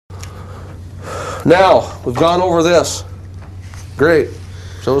Now, we've gone over this. Great.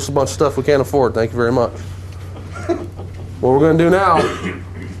 Showed us a bunch of stuff we can't afford. Thank you very much. What we're going to do now,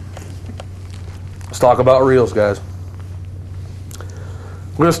 let's talk about reels, guys.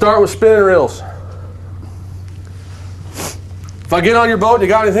 We're going to start with spinning reels. If I get on your boat and you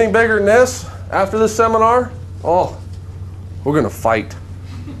got anything bigger than this after this seminar, oh, we're going to fight.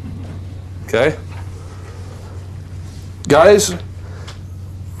 Okay? Guys,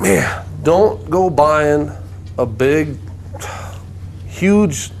 man, don't go buying a big,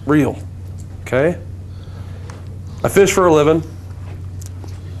 huge reel. Okay? I fish for a living.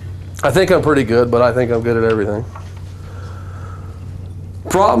 I think I'm pretty good, but I think I'm good at everything.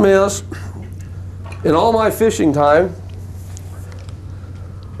 Problem is, in all my fishing time,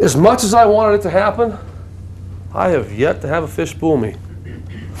 as much as I wanted it to happen, I have yet to have a fish spool me.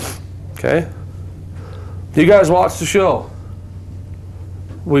 Okay? You guys watch the show.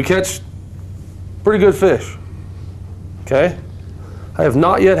 We catch pretty good fish. Okay? I have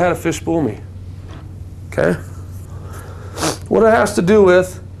not yet had a fish spool me. Okay? What it has to do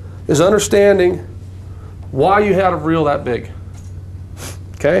with is understanding why you had a reel that big.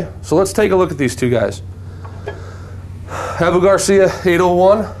 Okay? So let's take a look at these two guys. Abu Garcia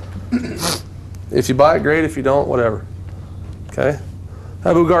 801. If you buy it, great. If you don't, whatever. Okay?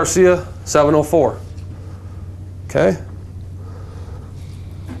 Abu Garcia 704. Okay?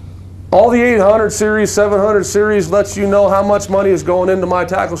 All the 800 series, 700 series lets you know how much money is going into my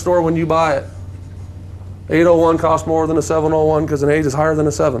tackle store when you buy it. 801 costs more than a 701 because an 8 is higher than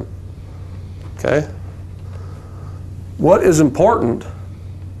a 7. Okay? What is important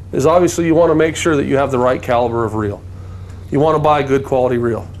is obviously you want to make sure that you have the right caliber of reel. You want to buy a good quality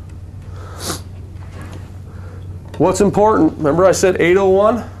reel. What's important, remember I said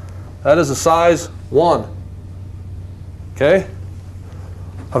 801? That is a size 1. Okay?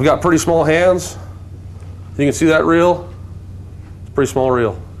 I've got pretty small hands. You can see that reel? It's a pretty small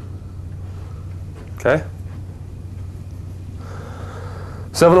reel. Okay?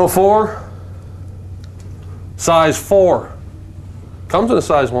 704, size 4. Comes in a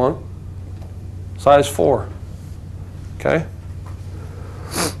size 1, size 4. Okay?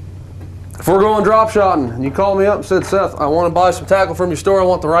 If we're going drop shotting and you call me up and said, Seth, I want to buy some tackle from your store, I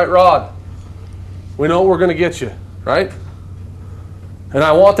want the right rod. We know what we're going to get you, right? And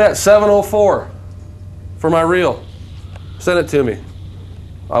I want that 704 for my reel. Send it to me.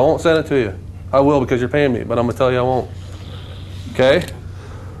 I won't send it to you. I will because you're paying me, but I'm going to tell you I won't. Okay?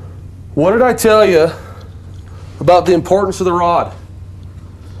 What did I tell you about the importance of the rod?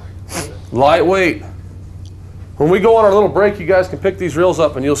 Lightweight. When we go on our little break, you guys can pick these reels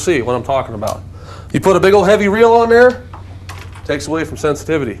up and you'll see what I'm talking about. You put a big old heavy reel on there, takes away from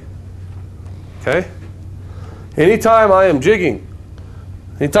sensitivity. Okay? Anytime I am jigging,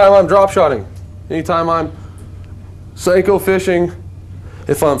 anytime I'm drop shotting, anytime I'm Senko fishing,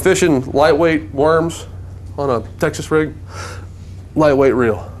 if I'm fishing lightweight worms on a Texas rig, lightweight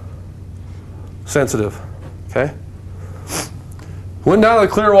reel. Sensitive. Okay? Went down to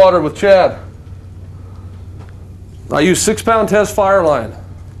the Clearwater with Chad. I used 6-pound test fire line.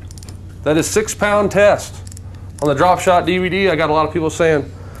 That is 6-pound test. On the drop shot DVD, I got a lot of people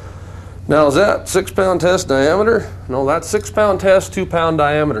saying, now is that 6-pound test diameter? No, that's 6-pound test, 2-pound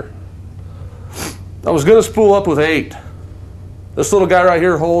diameter. I was going to spool up with 8. This little guy right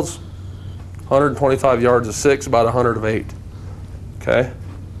here holds 125 yards of 6, about 100 of 8. Okay?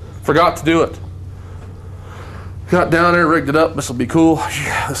 Forgot to do it. Got down there, rigged it up. This will be cool.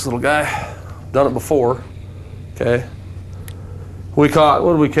 Yeah, this little guy. Done it before. Okay. We caught,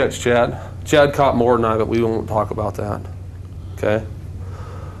 what did we catch, Chad? Chad caught more than I, but we won't talk about that. Okay.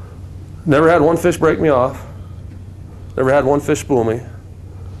 Never had one fish break me off. Never had one fish spool me.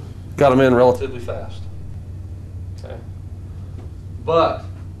 Got them in relatively fast. Okay. But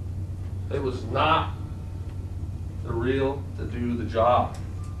it was not the reel to do the job.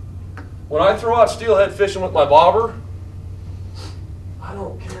 When I throw out steelhead fishing with my bobber, I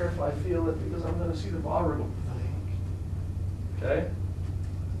don't care if I feel it because I'm going to see the bobber go. Okay?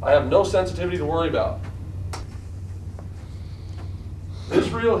 I have no sensitivity to worry about. This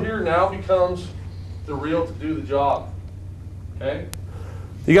reel here now becomes the reel to do the job. Okay?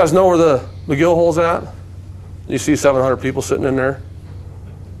 You guys know where the McGill hole's at? You see 700 people sitting in there?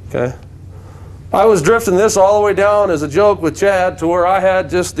 Okay? I was drifting this all the way down as a joke with Chad to where I had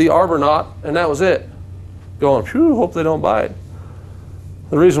just the arbor knot, and that was it. Going, phew, hope they don't bite.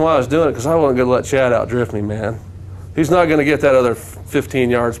 The reason why I was doing it, because I wasn't going to let Chad outdrift me, man. He's not going to get that other 15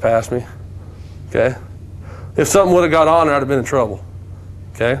 yards past me. Okay? If something would have got on there, I'd have been in trouble.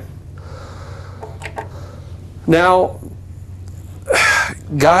 Okay? Now,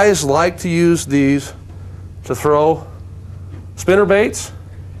 Guys like to use these to throw spinner baits.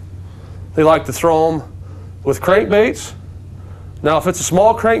 They like to throw them with crankbaits. Now, if it's a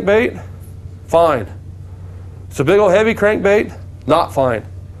small crankbait, fine. It's a big old heavy crankbait, not fine.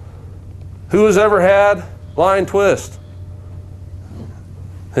 Who has ever had line twist?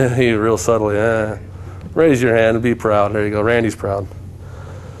 He real subtly, raise your hand and be proud. There you go, Randy's proud.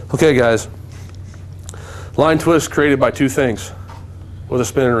 Okay, guys. Line twist created by two things with a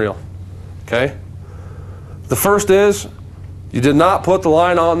spinning reel, okay? The first is you did not put the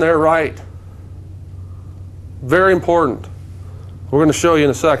line on there right. Very important. We're going to show you in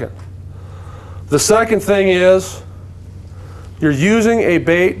a second. The second thing is you're using a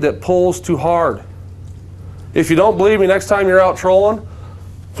bait that pulls too hard. If you don't believe me, next time you're out trolling,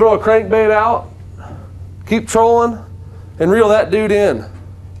 throw a crankbait out, keep trolling, and reel that dude in.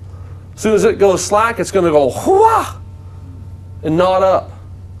 As soon as it goes slack, it's going to go whoo and knot up.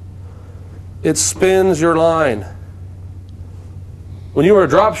 It spins your line. When you are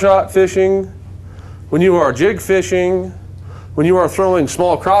drop shot fishing, when you are jig fishing, when you are throwing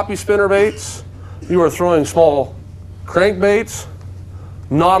small crappie spinner baits, you are throwing small crankbaits,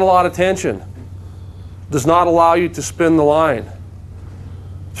 not a lot of tension. Does not allow you to spin the line.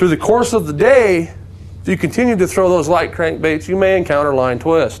 Through the course of the day, if you continue to throw those light crankbaits, you may encounter line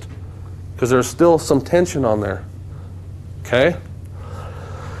twist because there's still some tension on there. Okay?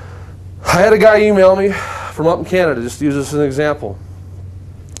 I had a guy email me from up in Canada, just to use this as an example.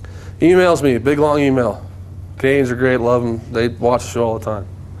 He emails me, a big long email. Canadians are great, love them. They watch the show all the time.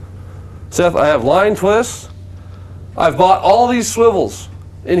 Seth, I have line twists. I've bought all these swivels.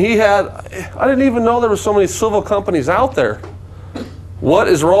 And he had, I didn't even know there were so many swivel companies out there. What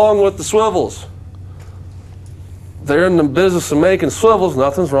is wrong with the swivels? They're in the business of making swivels.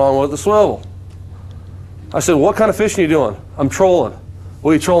 Nothing's wrong with the swivel. I said, what kind of fishing are you doing? I'm trolling.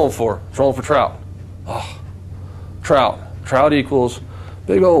 What are you trolling for? Trolling for trout. Oh, trout. Trout equals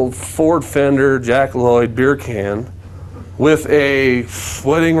big old Ford fender, Jack Lloyd beer can with a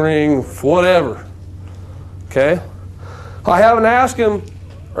wedding ring, whatever. Okay? I haven't asked him,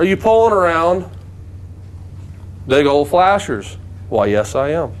 are you pulling around big old flashers? Why, yes, I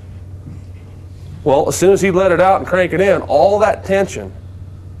am. Well, as soon as he let it out and crank it in, all that tension,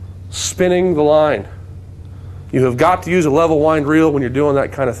 spinning the line. You have got to use a level wind reel when you're doing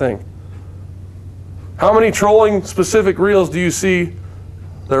that kind of thing. How many trolling specific reels do you see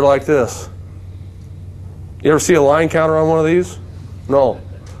that are like this? You ever see a line counter on one of these? No.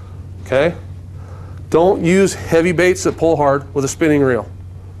 Okay? Don't use heavy baits that pull hard with a spinning reel.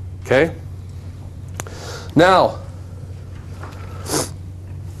 Okay? Now,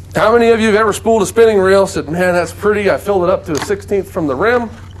 how many of you have ever spooled a spinning reel, said, man, that's pretty, I filled it up to a 1/16 from the rim.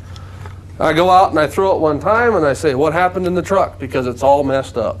 I go out and I throw it one time and I say, what happened in the truck? Because it's all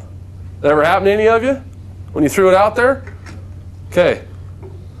messed up. That ever happened to any of you when you threw it out there? Okay.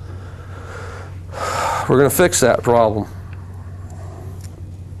 We're going to fix that problem.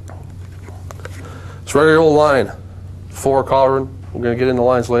 It's regular old line. 4 collaring. We're going to get into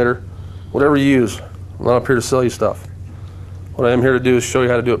lines later. Whatever you use. I'm not up here to sell you stuff. What I am here to do is show you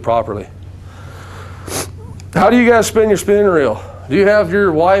how to do it properly. How do you guys spin your spinning reel? Do you have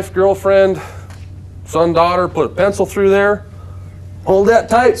your wife, girlfriend, son, daughter put a pencil through there? Hold that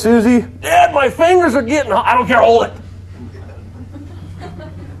tight, Susie. Dad, my fingers are getting hot. I don't care, hold it.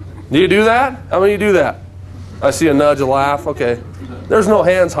 Do you do that? How many of you do that? I see a nudge, a laugh. Okay. There's no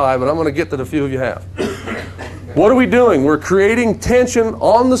hands high, but I'm going to get that a few of you have. What are we doing? We're creating tension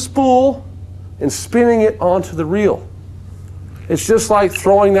on the spool and spinning it onto the reel. It's just like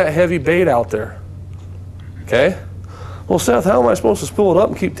throwing that heavy bait out there. Okay? Well, Seth, how am I supposed to spool it up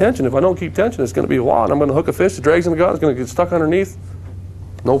and keep tension? If I don't keep tension, it's going to be wild. I'm going to hook a fish, the drag's going to go out, it's going to get stuck underneath.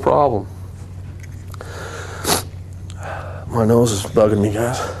 No problem. My nose is bugging me,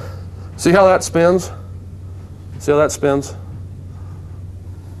 guys. See how that spins? See how that spins?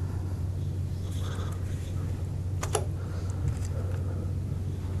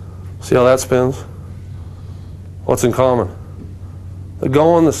 See how that spins? What's in common? They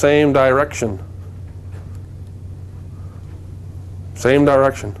go in the same direction. Same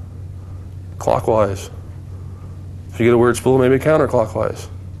direction. Clockwise. If you get a weird spool, maybe counterclockwise.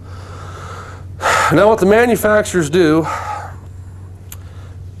 Now what the manufacturers do,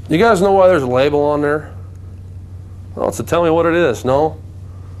 you guys know why there's a label on there? Well, it's to tell me what it is. No.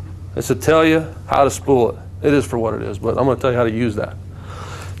 It's to tell you how to spool it. It is for what it is, but I'm going to tell you how to use that.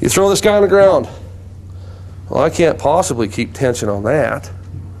 You throw this guy on the ground. Well, I can't possibly keep tension on that.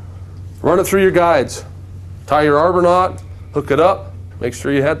 Run it through your guides. Tie your arbor knot, hook it up, make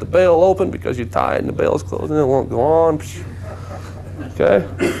sure you had the bail open because you tie it and the bail is closed and it won't go on. Okay?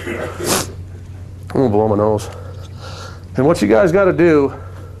 I'm gonna blow my nose. And what you guys gotta do,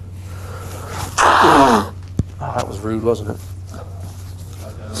 oh, that was rude, wasn't it?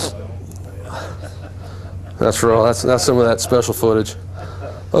 That's raw, that's some of that special footage.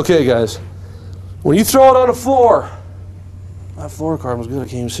 Okay guys, when you throw it on the floor, that fluorocarbon was good, I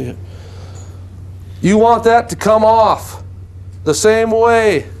can't even see it. You want that to come off the same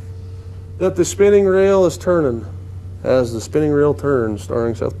way that the spinning reel is turning, as the spinning reel turns,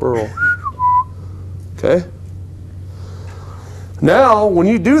 starring Seth Burrill. Okay? Now, when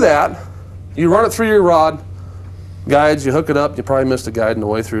you do that, you run it through your rod, guides, you hook it up, you probably missed a guide on the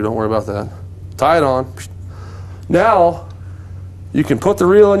way through, don't worry about that. Tie it on. Now, you can put the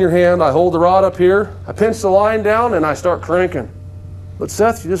reel in your hand, I hold the rod up here, I pinch the line down, and I start cranking. But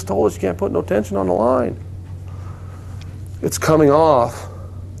Seth, you just told us you can't put no tension on the line. It's coming off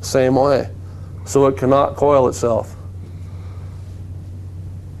the same way, so it cannot coil itself.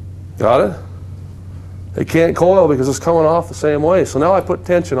 Got it? It can't coil because it's coming off the same way. So now I put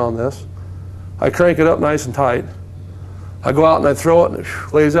tension on this. I crank it up nice and tight. I go out and I throw it and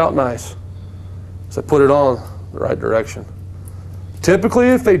it lays out nice. So I put it on the right direction. Typically,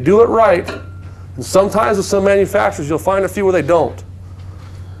 if they do it right, and sometimes with some manufacturers, you'll find a few where they don't.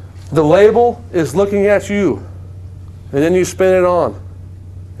 The label is looking at you, and then you spin it on,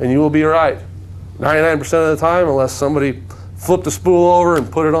 and you will be right 99% of the time, unless somebody flipped the spool over and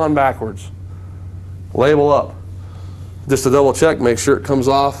put it on backwards. Label up. Just to double check, make sure it comes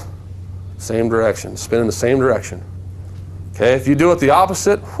off same direction, spin in the same direction. Okay, if you do it the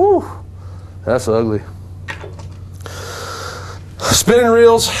opposite, whew, that's ugly. Spinning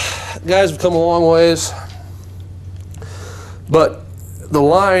reels, guys, have come a long ways, but the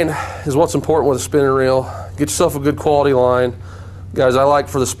line is what's important with a spinning reel. Get yourself a good quality line. Guys, I like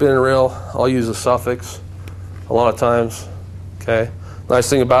for the spinning reel, I'll use a suffix a lot of times. Okay. Nice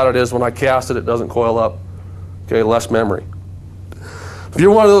thing about it is when I cast it, it doesn't coil up. Okay, less memory. If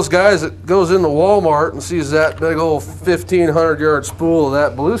you're one of those guys that goes into Walmart and sees that big old 1,500-yard spool of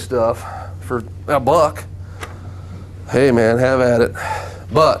that blue stuff for $1, hey man, have at it.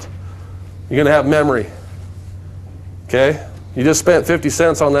 But you're gonna have memory. Okay? You just spent 50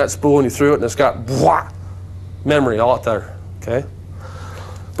 cents on that spool and you threw it and it's got blah, memory all out there. Okay?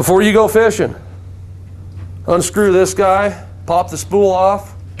 Before you go fishing, unscrew this guy, pop the spool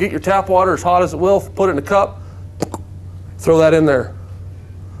off, get your tap water as hot as it will, put it in a cup, throw that in there.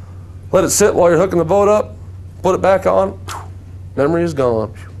 Let it sit while you're hooking the boat up, put it back on, memory is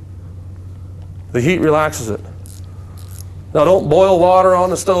gone. The heat relaxes it. Now don't boil water on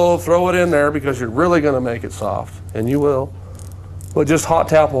the stove, throw it in there because you're really going to make it soft, and you will. But just hot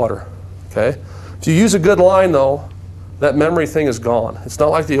tap water, okay? If you use a good line though, that memory thing is gone. It's not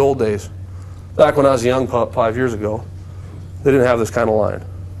like the old days. Back when I was a young pup 5 years ago, they didn't have this kind of line.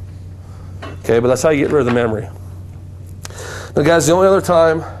 Okay, but that's how you get rid of the memory. Now guys, the only other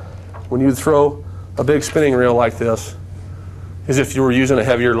time when you throw a big spinning reel like this is if you were using a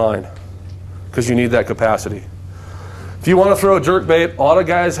heavier line, because you need that capacity. If you want to throw a jerk bait, a lot of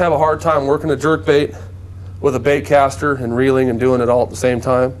guys have a hard time working a jerk bait with a bait caster and reeling and doing it all at the same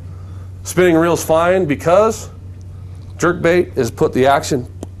time. Spinning reel's fine because jerk bait is put the action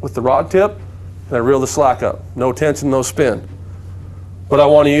with the rod tip and I reel the slack up. No tension, no spin. But I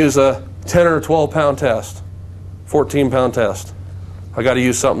want to use a 10 or 12 pound test, 14 pound test. I got to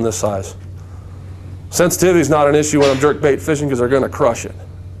use something this size. Sensitivity is not an issue when I'm jerk bait fishing because they're going to crush it.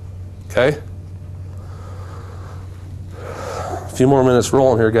 Okay? A few more minutes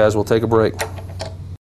rolling here, guys. We'll take a break.